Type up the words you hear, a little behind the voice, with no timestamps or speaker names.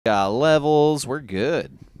Levels. We're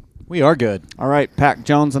good. We are good. All right, Pack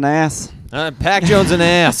Jones and ass. Pack Jones and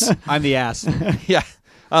ass. I'm the ass. Yeah.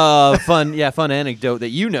 Fun anecdote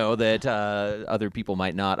that that other people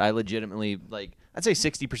might not. I legitimately, I'd say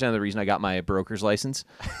 60% of the reason I got my broker's license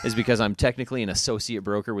is because I'm technically an associate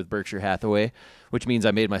broker with Berkshire Hathaway, which means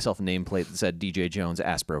I made myself a nameplate that said DJ Jones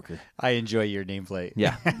Ass Broker. I enjoy your nameplate.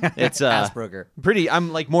 Yeah. It's Ass Broker.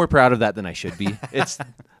 I'm more proud of that than I should be. It's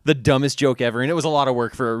the dumbest joke ever, and it was a lot of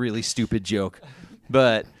work for a really stupid joke.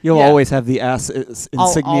 But You'll always have the ass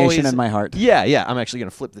insignation in my heart. Yeah. I'm actually going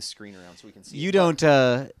to flip this screen around so we can see. You don't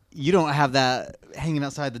have that hanging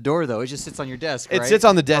outside the door, though. It just sits on your desk, right? It sits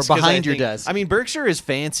on the desk. Or behind your desk. I mean, Berkshire is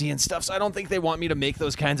fancy and stuff, so I don't think they want me to make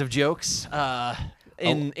those kinds of jokes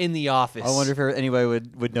in the office. I wonder if anybody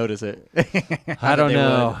would notice it. I don't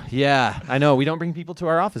know. Yeah, I know. We don't bring people to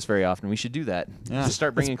our office very often. We should do that. Yeah. Just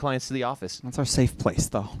start bringing clients to the office. That's our safe place,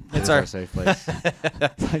 though. It's our safe place.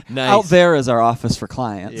 Nice. Out there is our office for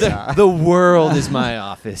clients. Yeah. The world is my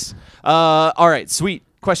office. All right, sweet.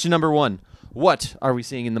 Question number 1. What are we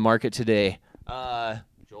seeing in the market today?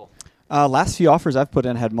 Joel. Last few offers I've put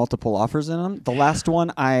in had multiple offers in them. The last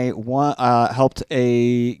one I helped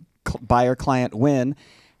a buyer client win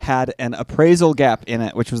had an appraisal gap in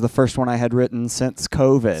it, which was the first one I had written since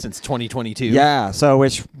COVID. Since 2022. Yeah, so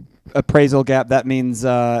which appraisal gap, that means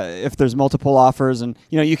if there's multiple offers and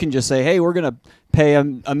you can just say, hey, we're going to pay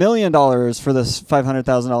 $1 million for this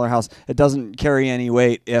 $500,000 house. It doesn't carry any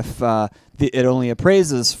weight if it only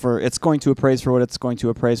appraises for, it's going to appraise for what it's going to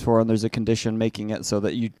appraise for, and there's a condition making it so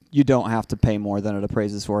that you don't have to pay more than it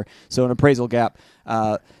appraises for. So an appraisal gap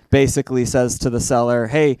basically says to the seller,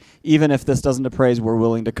 hey, even if this doesn't appraise, we're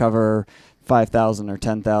willing to cover $5,000 or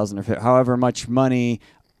 $10,000 or however much money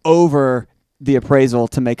over the appraisal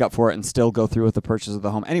to make up for it and still go through with the purchase of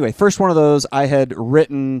the home. Anyway, first one of those I had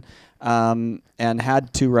written and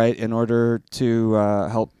had to write in order to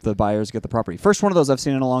help the buyers get the property. First one of those I've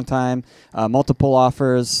seen in a long time. Multiple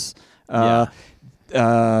offers.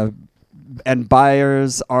 And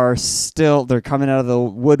buyers are they're coming out of the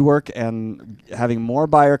woodwork and having more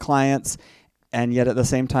buyer clients. And yet at the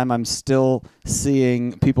same time, I'm still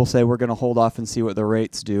seeing people say we're going to hold off and see what the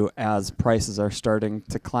rates do as prices are starting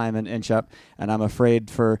to climb and inch up. And I'm afraid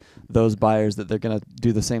for those buyers that they're going to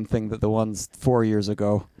do the same thing that the ones 4 years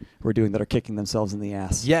ago were doing that are kicking themselves in the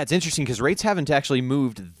ass. Yeah, it's interesting because rates haven't actually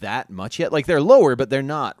moved that much yet. They're lower, but they're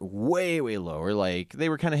not way, way lower. They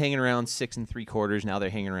were kind of hanging around 6 3/4. Now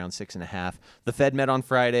they're hanging around 6.5. The Fed met on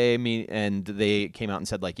Friday, and they came out and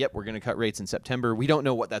said, yep, we're going to cut rates in September. We don't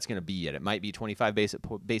know what that's going to be yet. It might be 25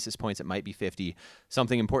 basis points. It might be 50.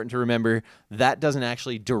 Something important to remember, that doesn't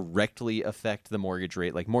actually directly affect the mortgage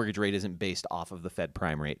rate. Mortgage rate isn't based off of the Fed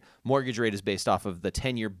prime rate. Mortgage rate is based off of the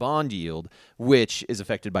 10-year bond yield, which is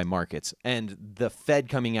affected by markets. And the Fed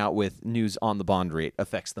coming out with news on the bond rate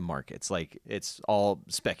affects the markets. It's all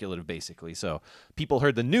speculative, basically. So people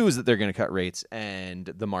heard the news that they're going to cut rates, and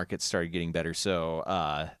the markets started getting better. So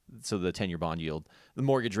the 10-year bond yield, the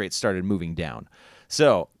mortgage rate started moving down.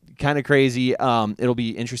 So kind of crazy. It'll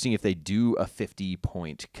be interesting if they do a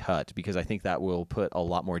 50-point cut, because I think that will put a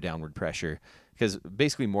lot more downward pressure. Because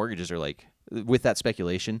basically mortgages are with that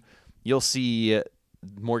speculation, you'll see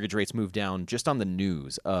mortgage rates move down just on the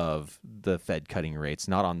news of the Fed cutting rates,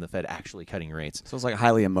 not on the Fed actually cutting rates. So it's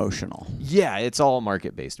highly emotional. Yeah, it's all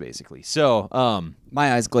market-based, basically. So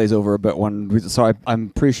my eyes glaze over a bit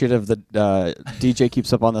I'm appreciative that DJ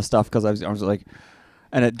keeps up on this stuff, because I was like,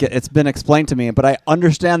 and it's been explained to me, but I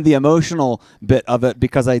understand the emotional bit of it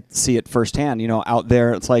because I see it firsthand. Out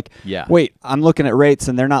there, it's wait, I'm looking at rates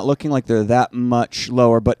and they're not looking like they're that much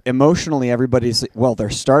lower, but emotionally everybody's, they're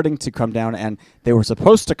starting to come down, and they were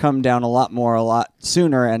supposed to come down a lot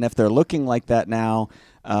sooner, and if they're looking like that now,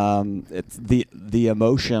 it's the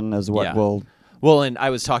emotion is what will... Well, and I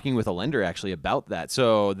was talking with a lender actually about that.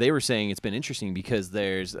 So they were saying it's been interesting because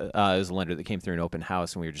there's a lender that came through an open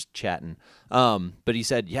house and we were just chatting. But he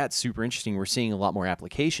said, yeah, it's super interesting. We're seeing a lot more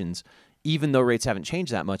applications, even though rates haven't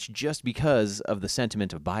changed that much, just because of the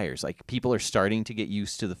sentiment of buyers. People are starting to get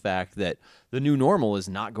used to the fact that the new normal is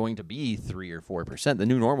not going to be 3 or 4%. The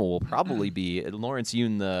new normal will probably be, Lawrence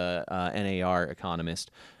Yun, the NAR economist,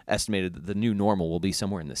 estimated that the new normal will be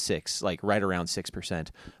somewhere in the 6, right around 6%.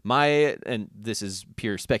 And this is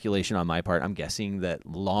pure speculation on my part, I'm guessing that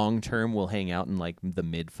long term will hang out in the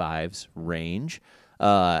mid-5s range.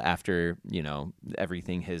 After,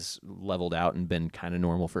 everything has leveled out and been kind of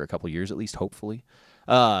normal for a couple years, at least, hopefully.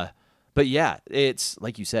 But yeah, it's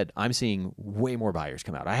like you said, I'm seeing way more buyers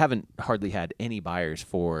come out. I haven't hardly had any buyers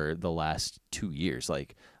for the last 2 years.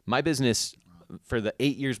 My business for the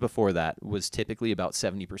 8 years before that was typically about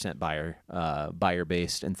 70% buyer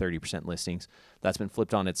based and 30% listings. That's been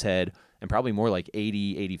flipped on its head, and probably more like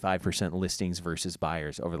 85% listings versus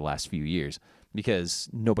buyers over the last few years, because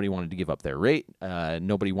nobody wanted to give up their rate.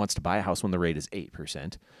 Nobody wants to buy a house when the rate is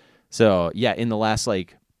 8%. So yeah, in the last I'd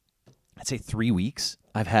say 3 weeks,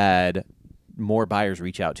 I've had more buyers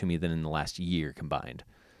reach out to me than in the last year combined.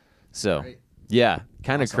 So yeah,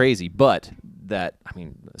 kind of crazy. But that, I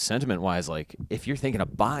mean, sentiment-wise, if you're thinking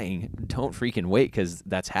of buying, don't freaking wait, because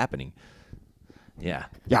that's happening. Yeah.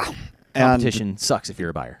 Yeah. Competition sucks if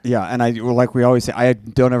you're a buyer. Yeah, and like we always say, I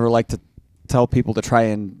don't ever like to tell people to try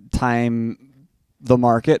and time the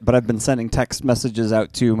market, but I've been sending text messages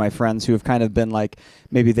out to my friends who have kind of been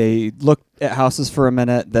maybe they looked at houses for a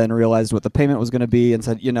minute, then realized what the payment was going to be and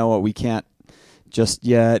said, you know what, we can't just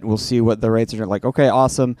yet. We'll see what the rates are. Like, okay,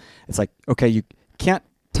 awesome. It's like, okay, you can't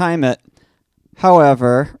time it.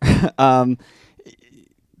 However,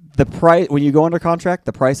 the price when you go under contract,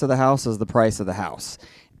 the price of the house is the price of the house.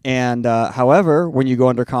 And however, when you go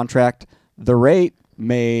under contract, the rate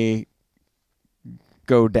may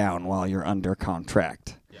go down while you're under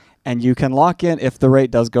contract. Yeah. And you can lock in, if the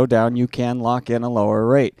rate does go down, you can lock in a lower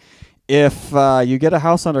rate. If you get a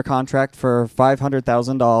house under contract for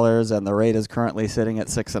 $500,000 and the rate is currently sitting at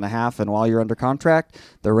 6.5, and while you're under contract,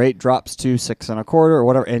 the rate drops to 6.25 or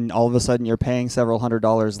whatever, and all of a sudden you're paying several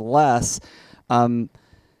 $100s less,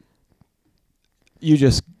 you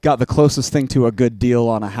just got the closest thing to a good deal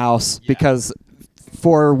on a house, because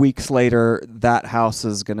 4 weeks later, that house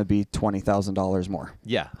is going to be $20,000 more.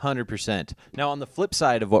 Yeah, 100%. Now, on the flip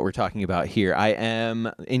side of what we're talking about here, I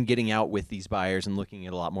am, in getting out with these buyers and looking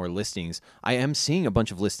at a lot more listings, I am seeing a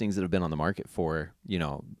bunch of listings that have been on the market for,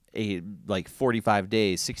 45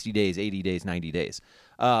 days, 60 days, 80 days, 90 days.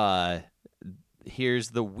 Here's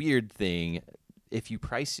the weird thing.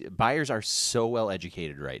 Buyers are so well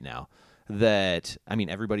educated right now that, I mean,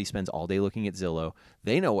 everybody spends all day looking at Zillow.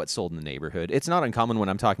 They know what's sold in the neighborhood. It's not uncommon when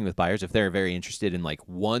I'm talking with buyers, if they're very interested in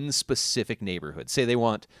one specific neighborhood. Say they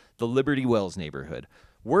want the Liberty Wells neighborhood.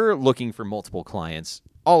 We're looking for multiple clients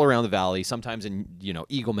all around the valley, sometimes in,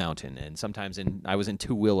 Eagle Mountain, and sometimes I was in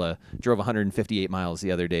Tooele, drove 158 miles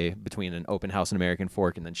the other day between an open house in American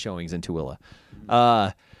Fork and then showings in Tooele.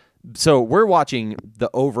 So we're watching the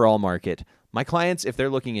overall market. My clients, if they're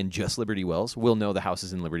looking in just Liberty Wells, will know the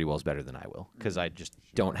houses in Liberty Wells better than I will, because I just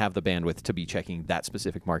don't have the bandwidth to be checking that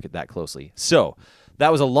specific market that closely. So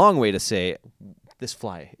that was a long way to say, this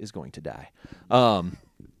fly is going to die.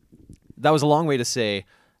 That was a long way to say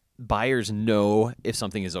buyers know if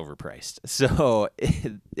something is overpriced. So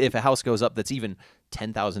if a house goes up that's even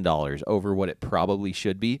 $10,000 over what it probably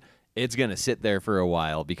should be, it's going to sit there for a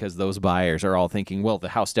while, because those buyers are all thinking, well, the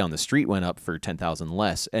house down the street went up for $10,000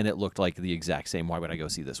 less and it looked like the exact same. Why would I go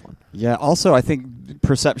see this one? Yeah. Also, I think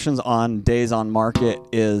perceptions on days on market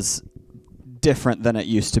is different than it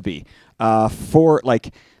used to be.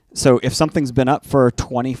 So if something's been up for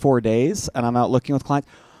 24 days and I'm out looking with clients,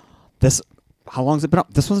 how long has it been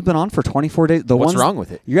up? This one's been on for 24 days. What's wrong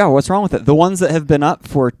with it? Yeah, what's wrong with it? The ones that have been up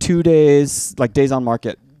for 2 days, like days on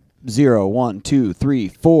market, 0, 1, 2, 3,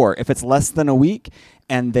 4. If it's less than a week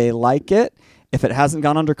and they like it, if it hasn't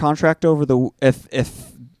gone under contract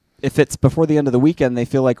if it's before the end of the weekend, they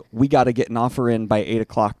feel like we got to get an offer in by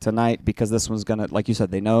 8:00 tonight, because this one's gonna, like you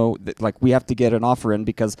said, they know that we have to get an offer in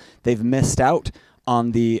because they've missed out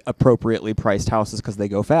on the appropriately priced houses because they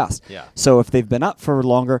go fast. Yeah. So if they've been up for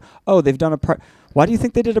longer, they've done why do you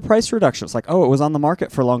think they did a price reduction? It's like, it was on the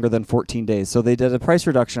market for longer than 14 days. So they did a price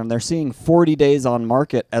reduction. They're seeing 40 days on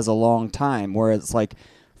market as a long time, whereas it's like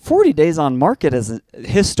 40 days on market is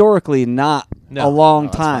historically not a long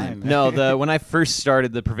time. No, when I first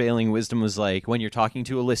started, the prevailing wisdom was when you're talking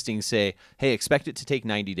to a listing, say, hey, expect it to take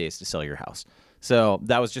 90 days to sell your house. So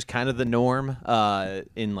that was just kind of the norm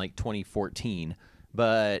in 2014.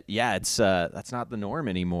 But yeah, that's not the norm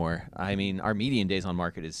anymore. I mean, our median days on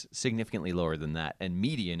market is significantly lower than that, and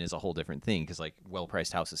median is a whole different thing, because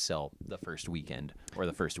well-priced houses sell the first weekend or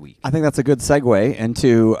the first week. I think that's a good segue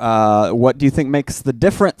into what do you think makes the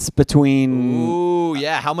difference between? Ooh,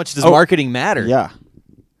 yeah. How much does marketing matter? Yeah.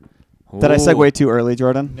 Did I segue too early,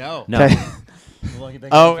 Jordan? No. Okay. We've only been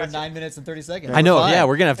going for 9 minutes and 30 seconds. I know. Yeah,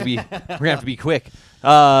 we're gonna have to be quick.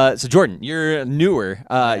 So Jordan, you're newer.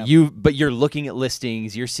 But you're looking at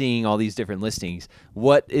listings. You're seeing all these different listings.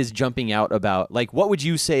 What is jumping out about? What would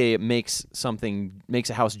you say makes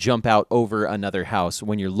a house jump out over another house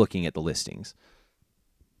when you're looking at the listings?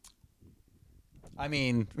 I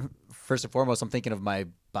mean, first and foremost, I'm thinking of my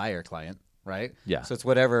buyer client, right? Yeah. So it's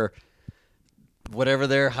whatever whatever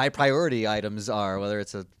their high priority items are, whether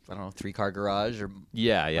it's a, I don't know, 3-car garage or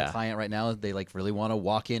Yeah, my yeah. client right now, they like really want a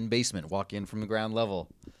walk-in basement, walk in from the ground level.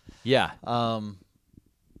 Yeah.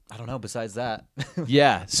 I don't know, besides that.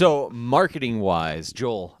 Yeah. So marketing wise,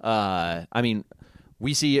 Joel, I mean,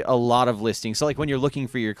 we see a lot of listings. So like when you're looking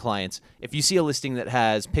for your clients, if you see a listing that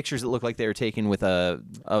has pictures that look like they were taken with a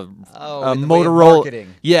in the way of Motorola,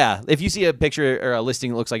 marketing. yeah. If you see a picture or a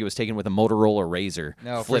listing that looks like it was taken with a Motorola Razr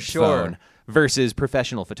No, for flip sure. phone versus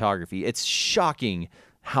professional photography, it's shocking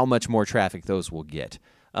how much more traffic those will get.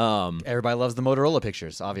 Everybody loves the Motorola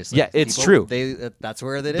pictures, obviously. Yeah, it's true. That's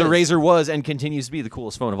where it is. The Razr was and continues to be the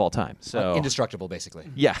coolest phone of all time. So Indestructible, basically.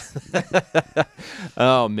 yeah.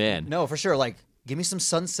 Oh man. No, for sure. Like, give me some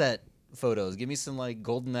sunset photos. Give me some like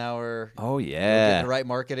golden hour. Oh Get yeah. the right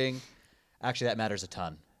marketing. Actually, that matters a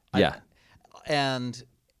ton. Yeah. And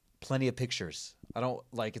plenty of pictures. I don't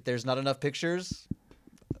like if there's not enough pictures,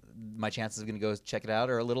 my chances of going to go check it out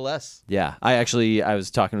are a little less. Yeah, I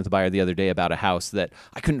was talking with a buyer the other day about a house that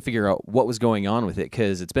I couldn't figure out what was going on with it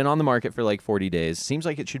because it's been on the market for like 40 days. Seems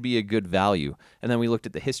like it should be a good value. And then we looked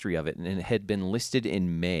at the history of it, and it had been listed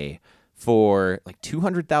in May for like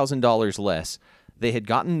 $200,000 less. They had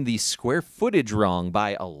gotten the square footage wrong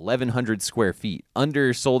by 1,100 square feet,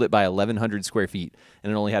 undersold it by 1,100 square feet,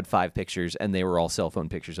 and it only had 5 pictures, and they were all cell phone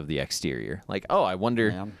pictures of the exterior. Like, oh, I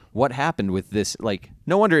wonder what happened with this. Like,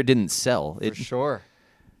 no wonder it didn't sell. For sure.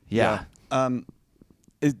 Yeah.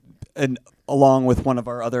 And along with one of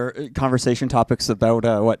our other conversation topics about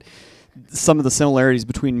what some of the similarities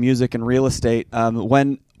between music and real estate.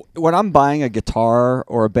 When I'm buying a guitar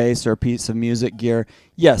or a bass or a piece of music gear,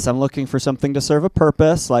 yes, I'm looking for something to serve a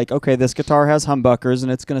purpose. Like, okay, this guitar has humbuckers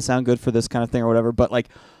and it's going to sound good for this kind of thing or whatever. But like,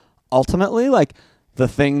 ultimately, like the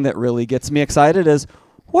thing that really gets me excited is,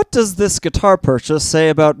 what does this guitar purchase say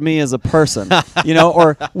about me as a person?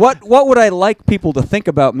 Or what would I like people to think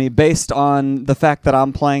about me based on the fact that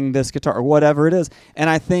I'm playing this guitar or whatever it is? And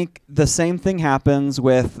I think the same thing happens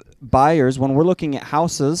with buyers when we're looking at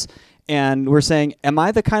houses and we're saying, am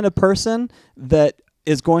I the kind of person that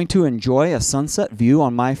is going to enjoy a sunset view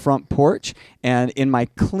on my front porch and in my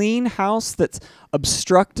clean house that's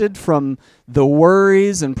obstructed from the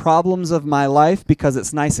worries and problems of my life because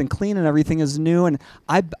it's nice and clean and everything is new and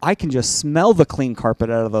I can just smell the clean carpet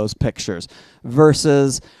out of those pictures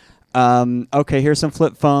versus okay, here's some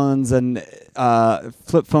flip phones and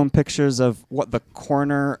flip phone pictures of what the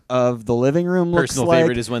corner of the living room looks like. Personal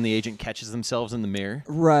favorite is when the agent catches themselves in the mirror.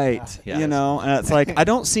 Right. Yeah. And it's like, I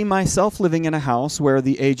don't see myself living in a house where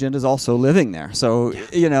the agent is also living there. So,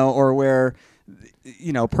 or where,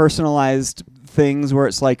 personalized things where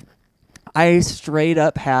it's like, I straight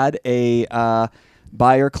up had a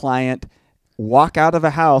buyer client walk out of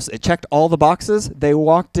a house. It checked all the boxes. They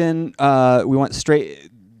walked in. We went straight.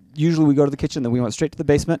 Usually we go to the kitchen, then we went straight to the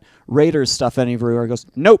basement. Raiders stuff everywhere. He goes,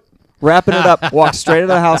 nope. Wrapping it up. Walked straight to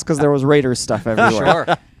the house because there was Raiders stuff everywhere.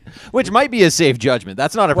 Sure. Which might be a safe judgment.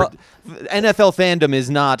 That's not NFL fandom is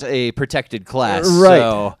not a protected class. Right.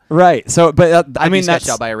 So right. So, but I mean, sketched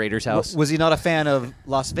that's out by a Raiders house. Was he not a fan of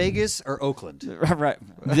Las Vegas or Oakland? right.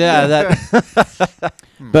 Yeah, that.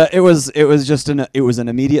 But it was just an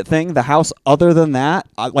immediate thing. The house, other than that,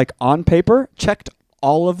 like on paper, checked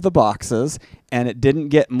all of the boxes, and it didn't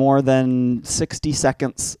get more than 60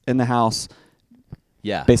 seconds in the house.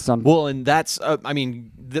 Yeah. Based on and that's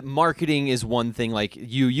the marketing is one thing. Like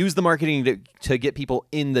you use the marketing to get people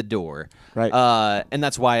in the door, right? And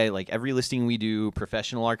that's why like every listing we do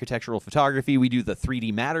professional architectural photography. We do the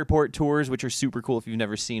 3D Matterport tours, which are super cool if you've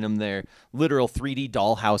never seen them. They're literal 3D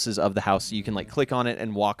doll houses of the house, so you can like click on it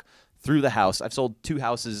and walk through the house. I've sold 2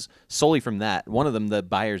 houses solely from that. One of them, the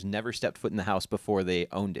buyers never stepped foot in the house before they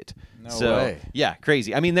owned it. No way. Yeah,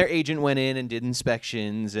 crazy. I mean, their agent went in and did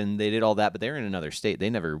inspections and they did all that, but they're in another state. They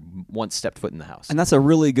never once stepped foot in the house. And that's a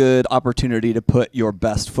really good opportunity to put your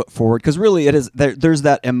best foot forward because really it is there's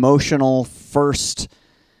that emotional first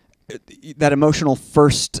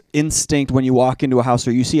instinct when you walk into a house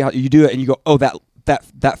or you see how you do it and you go, oh,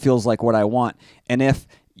 that feels like what I want. And if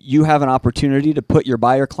you have an opportunity to put your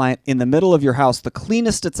buyer client in the middle of your house, the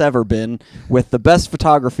cleanest it's ever been, with the best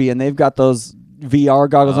photography, and they've got those VR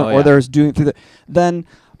goggles on, or they're doing it through then,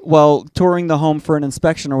 touring the home for an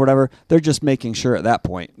inspection or whatever, they're just making sure at that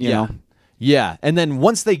point, you know? Yeah, and then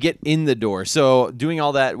once they get in the door, so doing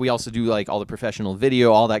all that, we also do like all the professional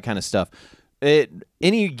video, all that kind of stuff.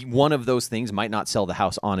 Any one of those things might not sell the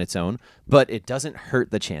house on its own, but it doesn't hurt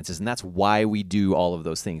the chances, and that's why we do all of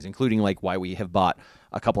those things, including like why we have bought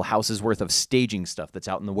a couple houses worth of staging stuff that's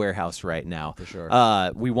out in the warehouse right now. For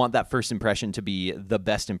sure. We want that first impression to be the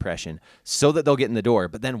best impression so that they'll get in the door.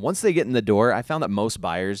 But then once they get in the door, I found that most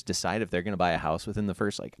buyers decide if they're going to buy a house within the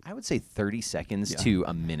first, like, I would say 30 seconds to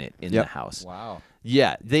a minute in the house. Wow.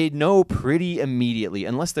 Yeah, they know pretty immediately,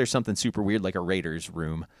 unless there's something super weird like a Raiders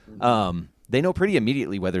room. They know pretty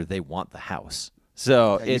immediately whether they want the house.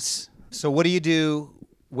 So So what do you do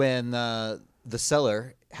when the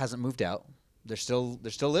seller hasn't moved out? They're still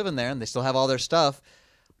living there, and they still have all their stuff.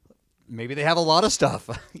 Maybe they have a lot of stuff.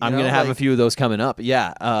 I'm going to have a few of those coming up.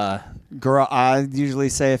 Yeah. I usually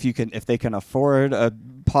say if they can afford a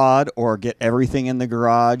pod or get everything in the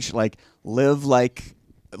garage, like live like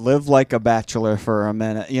a bachelor for a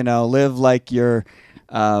minute. Live like you're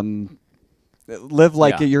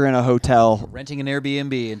you're in a hotel. Renting an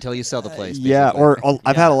Airbnb until you sell the place. Yeah, basically. or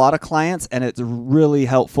I've had a lot of clients, and it's really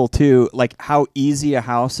helpful too, like how easy a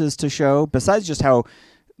house is to show, besides just how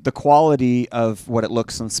the quality of what it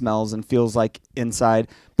looks and smells and feels like inside,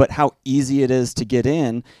 but how easy it is to get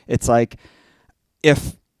in. It's like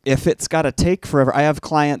if it's got to take forever. I have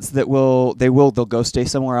clients that they'll go stay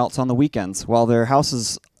somewhere else on the weekends while their house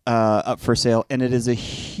is up for sale, and it is a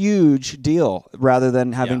huge deal rather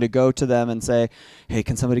than having to go to them and say, hey,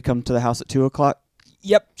 can somebody come to the house at 2:00?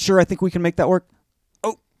 Yep, sure, I think we can make that work.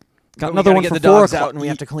 Oh, got another one get for the dogs 4:00 out and we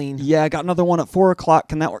have to clean. Yeah, I got another one at 4:00.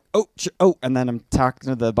 Can that work? Oh, sure. Oh, and then I'm talking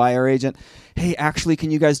to the buyer agent. Hey, actually, can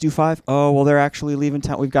you guys do 5? Oh, well, they're actually leaving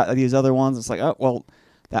town. We've got these other ones. It's like, oh, well,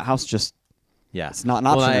 that house just it's not an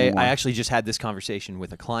option anymore. I actually just had this conversation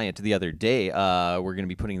with a client the other day. We're going to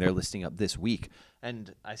be putting their listing up this week.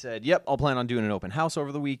 And I said, yep, I'll plan on doing an open house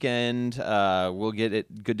over the weekend. We'll get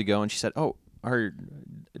it good to go. And she said, oh, are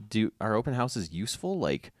open houses useful?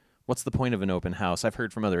 Like, what's the point of an open house? I've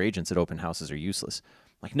heard from other agents that open houses are useless.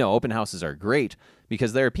 Like, no, open houses are great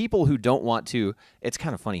because there are people who don't want to. It's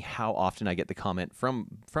kind of funny how often I get the comment from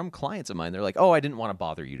clients of mine. They're like, oh, I didn't want to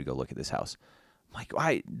bother you to go look at this house. I'm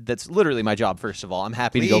like, that's literally my job, first of all. I'm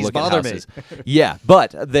happy to go look at houses. Yeah,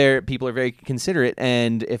 but people are very considerate,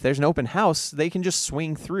 and if there's an open house, they can just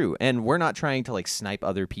swing through. And we're not trying to, like, snipe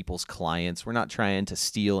other people's clients. We're not trying to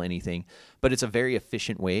steal anything, but it's a very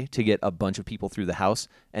efficient way to get a bunch of people through the house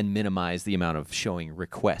and minimize the amount of showing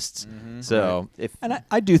requests. So And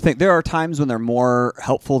I do think there are times when they're more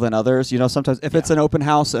helpful than others. Sometimes if it's an open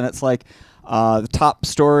house and it's like the top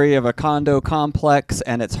story of a condo complex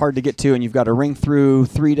and it's hard to get to and you've got to ring through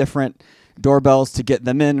 3 different doorbells to get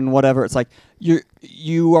them in and whatever, it's like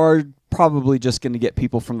you are probably just going to get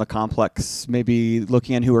people from the complex maybe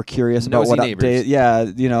looking in who are curious about what update. Yeah,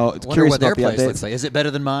 curious what their about the place updates. looks like. Is it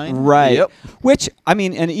better than mine? Right. Yep. Which, I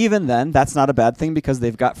mean, and even then, that's not a bad thing because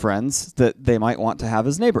they've got friends that they might want to have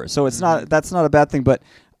as neighbors. So that's not a bad thing. But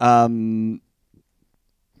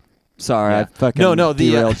sorry, I fucking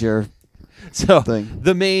derailed your thing.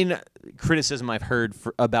 The main criticism I've heard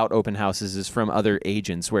about open houses is from other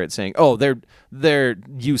agents where it's saying, oh, they're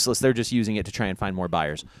useless. They're just using it to try and find more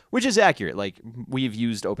buyers, which is accurate. Like, we've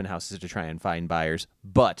used open houses to try and find buyers.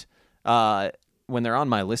 But when they're on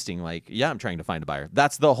my listing, like, yeah, I'm trying to find a buyer.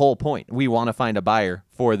 That's the whole point. We want to find a buyer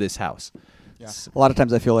for this house. Yeah. A lot of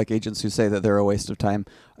times I feel like agents who say that they're a waste of time,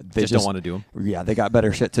 they just don't want to do them. Yeah, they got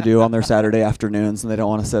better shit to do on their Saturday afternoons, and they don't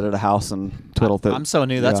want to sit at a house and twiddle through. I'm so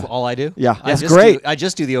new. That's all I do. Yeah, that's great. I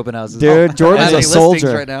just do the open houses. Dude, Jordan's a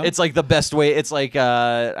soldier. Right now. It's like the best way. It's like,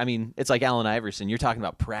 it's like Allen Iverson. You're talking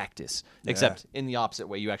about practice, except in the opposite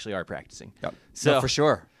way. You actually are practicing. Yep. So no, for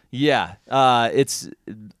sure. Yeah,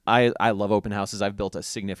 I love open houses. I've built a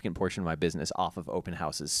significant portion of my business off of open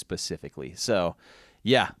houses specifically. So,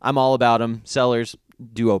 yeah, I'm all about them. Sellers,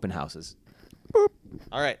 do open houses. Boop.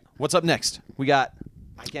 All right, what's up next? We got.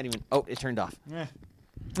 I can't even. Oh, it turned off.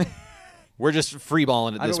 We're just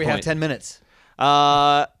freeballing at this point. We have 10 minutes.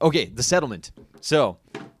 Okay, the settlement. So,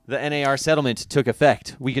 the NAR settlement took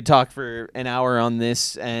effect. We could talk for an hour on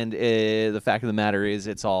this, and the fact of the matter is,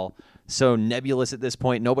 it's all so nebulous at this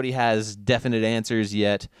point. Nobody has definite answers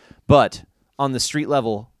yet. But on the street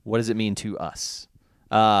level, what does it mean to us?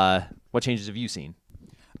 What changes have you seen?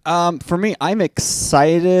 For me, I'm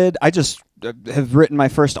excited. I just have written my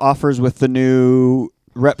first offers with the new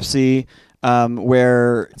Rep C,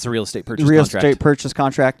 where it's a real estate purchase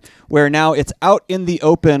contract, where now it's out in the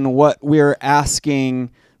open what we're asking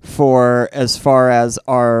for as far as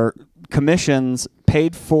our commissions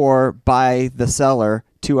paid for by the seller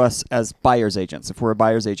to us as buyer's agents, if we're a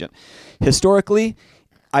buyer's agent. Historically,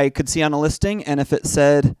 I could see on a listing, and if it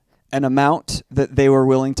said an amount that they were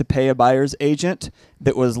willing to pay a buyer's agent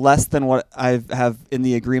that was less than what I have in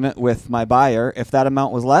the agreement with my buyer. If that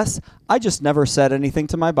amount was less, I just never said anything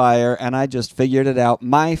to my buyer, and I just figured it out.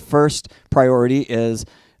 My first priority is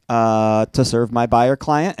to serve my buyer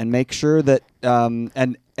client and make sure that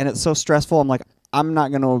and it's so stressful. I'm like, I'm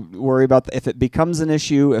not going to worry about if it becomes an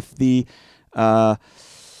issue. If the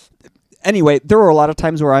anyway, there were a lot of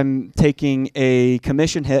times where I'm taking a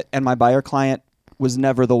commission hit, and my buyer client was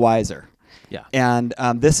never the wiser. Yeah. And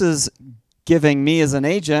this is giving me as an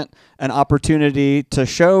agent an opportunity to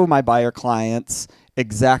show my buyer clients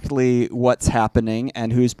exactly what's happening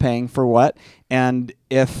and who's paying for what. And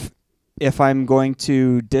if I'm going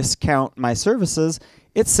to discount my services,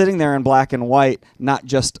 it's sitting there in black and white, not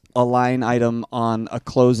just a line item on a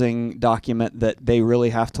closing document that they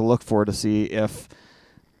really have to look for to see if.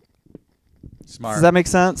 Smart. Does that make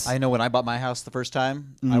sense? I know when I bought my house the first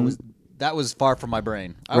time, Mhm. that was far from my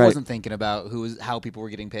brain. I Right. wasn't thinking about how people were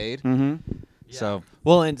getting paid. Mm-hmm. So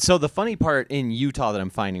Well, and so the funny part in Utah that I'm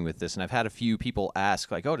finding with this, and I've had a few people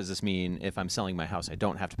ask, like, oh, does this mean if I'm selling my house, I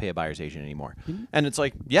don't have to pay a buyer's agent anymore? And it's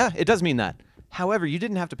like, yeah, it does mean that. However, you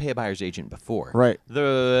didn't have to pay a buyer's agent before. Right.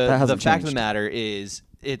 The hasn't fact of the changed. matter is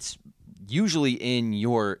it's usually in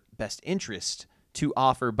your best interest to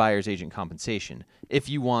offer buyer's agent compensation if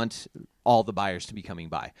you want all the buyers to be coming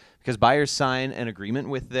by, because buyers sign an agreement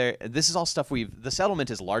with this is all stuff the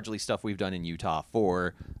settlement is largely stuff we've done in Utah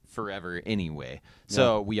for forever anyway.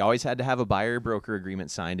 So we always had to have a buyer broker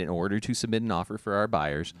agreement signed in order to submit an offer for our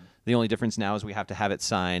buyers. The only difference now is we have to have it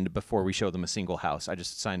signed before we show them a single house. I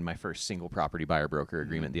just signed my first single property buyer broker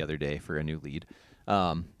agreement the other day for a new lead.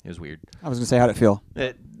 It was weird. I was going to say, how'd it feel?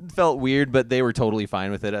 It felt weird, but they were totally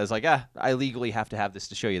fine with it. I was like, I legally have to have this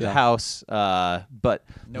to show you the house. But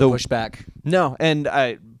no pushback. No, and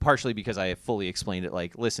I partially because I fully explained it.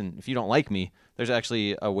 Like, listen, if you don't like me, there's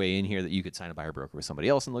actually a way in here that you could sign a buyer broker with somebody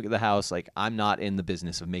else and look at the house. Like, I'm not in the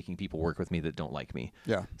business of making people work with me that don't like me.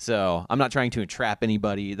 Yeah. So I'm not trying to entrap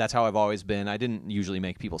anybody. That's how I've always been. I didn't usually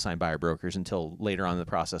make people sign buyer brokers until later on in the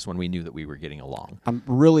process when we knew that we were getting along. I'm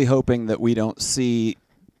really hoping that we don't see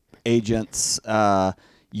agents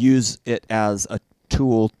use it as a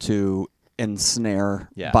tool to ensnare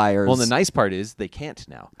buyers. Well, the nice part is they can't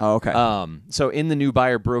now. Oh, okay. So in the new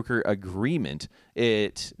buyer broker agreement,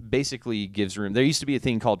 it basically gives room. There used to be a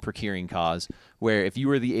thing called procuring cause, where if you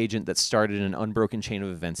were the agent that started an unbroken chain of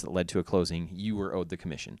events that led to a closing, you were owed the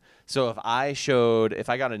commission. So if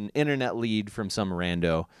I got an internet lead from some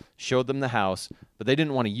rando, showed them the house, but they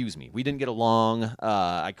didn't want to use me. We didn't get along.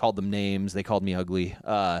 I called them names. They called me ugly.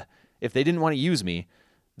 If they didn't want to use me,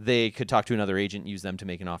 they could talk to another agent, use them to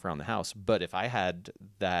make an offer on the house. But if I had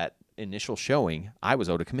that initial showing, I was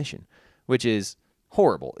owed a commission, which is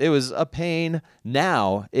horrible. It was a pain.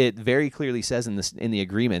 Now it very clearly says in the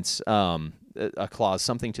agreements a clause,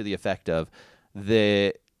 something to the effect of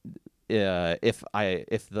if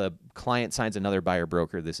the client signs another buyer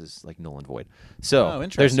broker, this is like null and void. So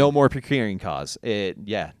there's no more procuring cause.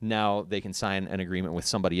 Now they can sign an agreement with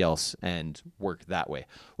somebody else and work that way,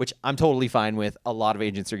 which I'm totally fine with. A lot of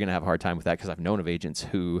agents are going to have a hard time with that because I've known of agents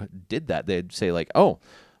who did that. They'd say like, oh,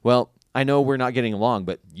 well, I know we're not getting along,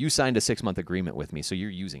 but you signed a 6-month agreement with me, so you're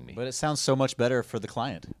using me. But it sounds so much better for the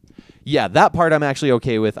client. Yeah, that part I'm actually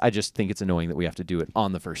okay with. I just think it's annoying that we have to do it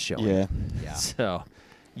on the first showing. Yeah. So,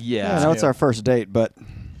 I know it's our first date, but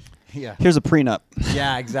Yeah. here's a prenup.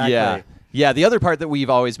 Yeah, exactly. Yeah, the other part that we've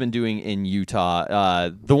always been doing in Utah,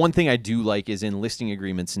 the one thing I do like is in listing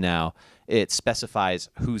agreements now, it specifies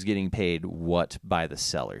who's getting paid what by the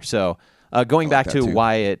seller. So going back to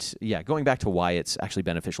why it's actually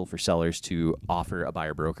beneficial for sellers to offer a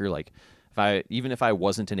buyer broker, like even if I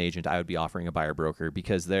wasn't an agent, I would be offering a buyer broker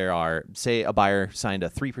because say a buyer signed a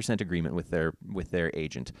 3% agreement with their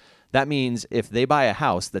agent. That means if they buy a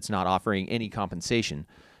house that's not offering any compensation,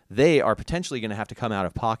 they are potentially going to have to come out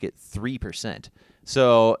of pocket 3%.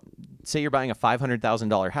 So say you're buying a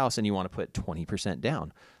 $500,000 house and you want to put 20%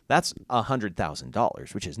 down. That's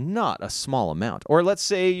 $100,000, which is not a small amount. Or let's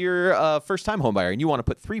say you're a first-time home buyer and you want to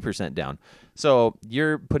put 3% down. So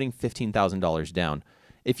you're putting $15,000 down.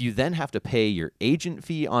 If you then have to pay your agent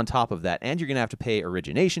fee on top of that, and you're going to have to pay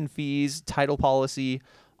origination fees, title policy,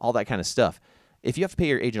 all that kind of stuff, if you have to pay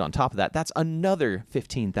your agent on top of that, that's another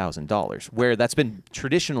 $15,000, where that's been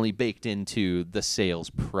traditionally baked into the sales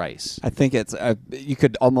price. I think it's you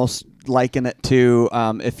could almost liken it to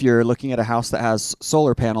if you're looking at a house that has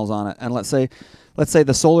solar panels on it, and let's say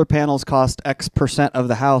the solar panels cost X% of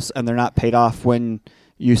the house, and they're not paid off when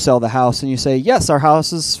you sell the house, and you say, yes, our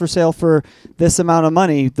house is for sale for this amount of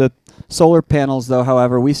money. The Solar panels, though,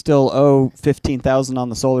 however, we still owe $15,000 on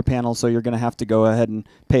the solar panels, so you're going to have to go ahead and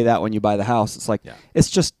pay that when you buy the house. It's like it's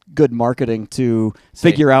just good marketing to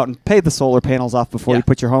figure out and pay the solar panels off before you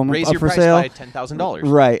put your home Raise up your for price sale. by $10,000.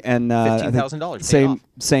 Right, and $15,000.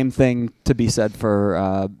 Same thing to be said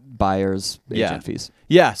for buyers' agent fees.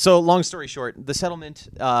 Yeah, so long story short, the settlement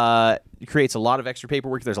creates a lot of extra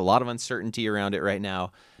paperwork. There's a lot of uncertainty around it right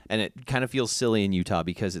now, and it kind of feels silly in Utah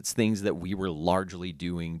because it's things that we were largely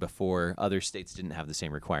doing before other states didn't have the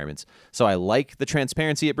same requirements. So I like the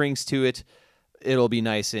transparency it brings to it. It'll be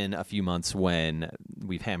nice in a few months when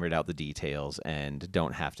we've hammered out the details and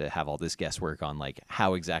don't have to have all this guesswork on like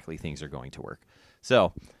how exactly things are going to work.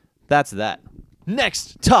 So that's that.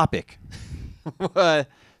 Next topic.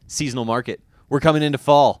 Seasonal market. We're coming into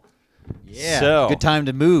fall. Yeah. So, good time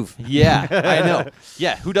to move. Yeah, I know.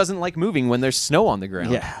 Yeah, who doesn't like moving when there's snow on the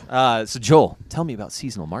ground? Yeah. So Joel, tell me about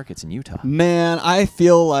seasonal markets in Utah. Man, I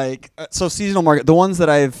feel like so seasonal market. The ones that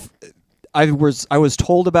I was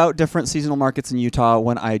told about different seasonal markets in Utah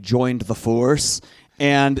when I joined the force,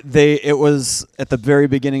 and it was at the very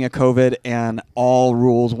beginning of COVID, and all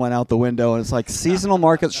rules went out the window, and it's like seasonal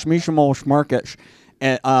markets, shmishimosh markets.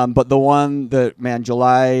 And, but the one that, man,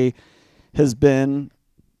 July has been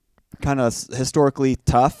kind of historically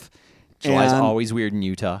tough. July's always weird in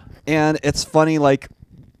Utah. And it's funny, like,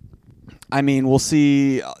 I mean, we'll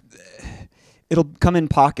see, it'll come in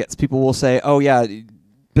pockets. People will say, oh, yeah,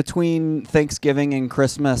 between Thanksgiving and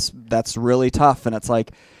Christmas, that's really tough. And it's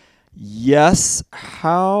like, yes,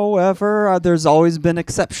 however, there's always been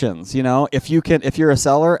exceptions. You know, if you're a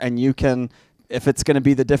seller and if it's going to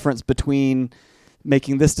be the difference between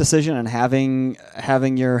making this decision and having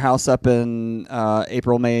your house up in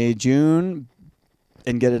April, May, June,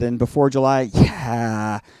 and get it in before July,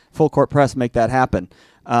 full court press, make that happen.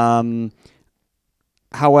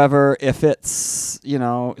 However, if it's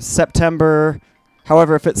September,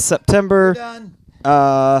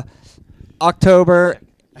 October,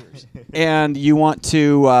 and you want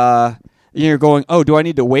to, you're going, oh, do I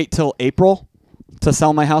need to wait till April to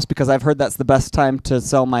sell my house because I've heard that's the best time to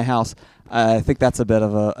sell my house? I think that's a bit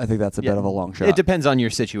of a long shot. It depends on your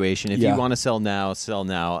situation. If you want to sell now, sell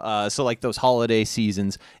now. So like those holiday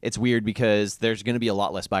seasons, it's weird because there's going to be a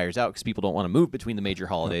lot less buyers out because people don't want to move between the major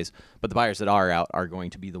holidays. But the buyers that are out are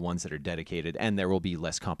going to be the ones that are dedicated, and there will be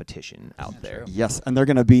less competition out there. Yes, and they're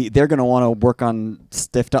going to want to work on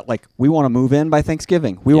stiffed up. Like, we want to move in by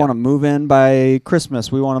Thanksgiving. We want to move in by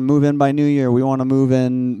Christmas. We want to move in by New Year. We want to move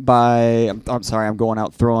in by. I'm sorry, I'm going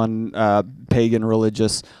out throwing pagan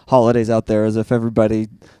religious holidays out there as if everybody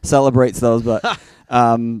celebrates those, but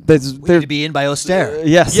we need to be in by Oster.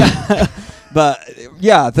 Yes. Yeah. But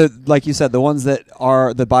like you said, the ones that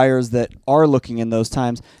are the buyers that are looking in those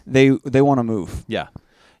times, they want to move.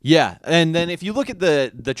 Yeah, and then if you look at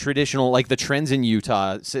the traditional, like the trends in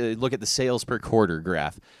Utah, look at the sales per quarter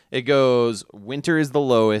graph. It goes winter is the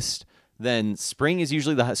lowest. Then spring is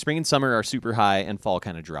usually spring and summer are super high, and fall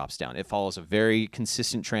kind of drops down. It follows a very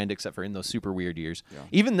consistent trend, except for in those super weird years. Yeah.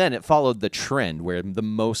 Even then, it followed the trend where the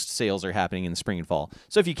most sales are happening in the spring and fall.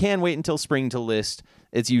 So if you can wait until spring to list,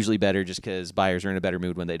 it's usually better just because buyers are in a better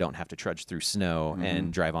mood when they don't have to trudge through snow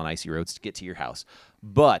and drive on icy roads to get to your house.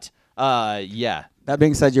 But, yeah. That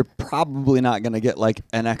being said, you're probably not going to get like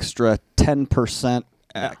an extra 10%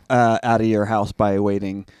 out of your house by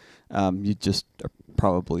waiting. You just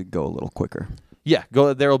probably go a little quicker. Yeah,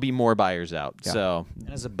 there will be more buyers out. Yeah. So, and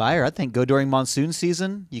as a buyer, I think go during monsoon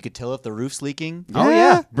season. You could tell if the roof's leaking. Oh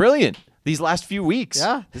yeah, brilliant! These last few weeks.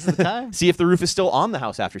 Yeah, this is the time. See if the roof is still on the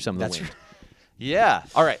house after some of the wind. Right. Yeah.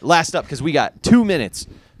 All right. Last up, because we got 2 minutes.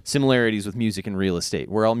 Similarities with music and real estate.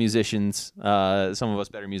 We're all musicians. Some of us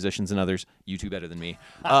better musicians than others. You two better than me.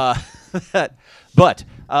 But what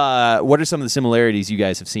are some of the similarities you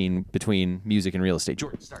guys have seen between music and real estate?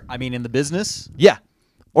 Jordan, start. I mean, in the business? Yeah.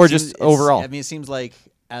 Or just overall. I mean, it seems like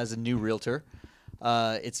as a new realtor,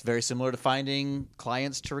 it's very similar to finding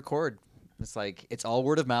clients to record. It's like it's all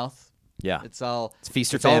word of mouth. Yeah. It's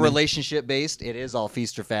feast or famine. All relationship based. It is all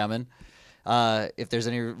feast or famine. If there's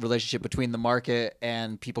any relationship between the market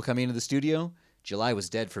and people coming into the studio, July was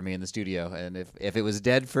dead for me in the studio. And if it was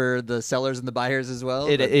dead for the sellers and the buyers as well.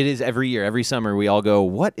 It is every year. Every summer we all go,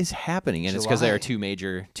 what is happening? And July. It's because there are two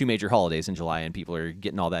major holidays in July, and people are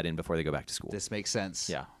getting all that in before they go back to school. This makes sense.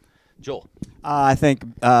 Yeah. Joel. I think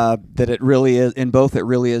that it really is, in both, it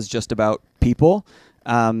really is just about people.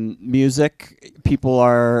 Music,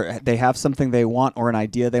 they have something they want or an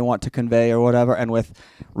idea they want to convey or whatever. And with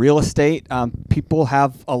real estate, people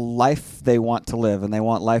have a life they want to live, and they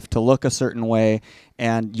want life to look a certain way.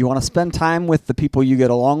 And you want to spend time with the people you get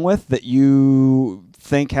along with that you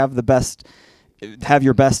think have the best have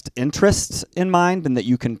your best interests in mind and that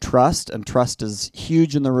you can trust. And trust is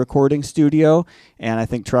huge in the recording studio. And I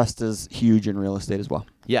think trust is huge in real estate as well.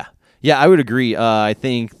 Yeah. Yeah, I would agree. I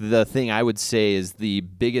think the thing I would say is the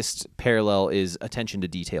biggest parallel is attention to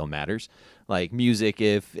detail matters. Like music,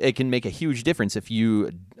 if it can make a huge difference if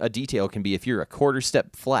a detail can be if you're a quarter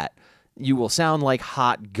step flat, you will sound like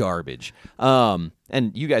hot garbage. And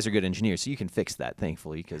you guys are good engineers, so you can fix that,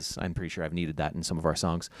 thankfully, because I'm pretty sure I've needed that in some of our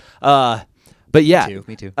songs. But yeah,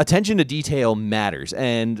 Me too. attention to detail matters,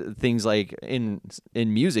 and things like in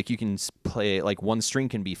music, you can play like one string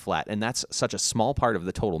can be flat, and that's such a small part of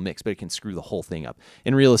the total mix, but it can screw the whole thing up.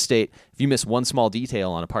 In real estate, if you miss one small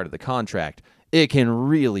detail on a part of the contract, it can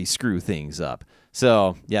really screw things up.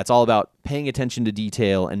 So yeah, it's all about paying attention to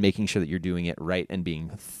detail and making sure that you're doing it right and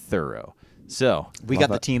being thorough. So We got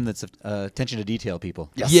the team that's attention to detail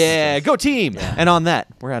people. Yes. yeah, go team! And on that,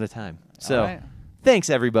 we're out of time. So All right. thanks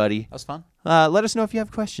everybody. That was fun. Let us know if you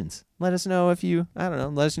have questions. Let us know if you, I don't know,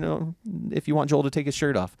 let us know if you want Joel to take his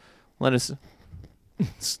shirt off. Let us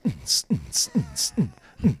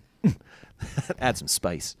add some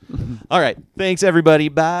spice. All right. Thanks, everybody.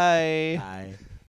 Bye. Bye.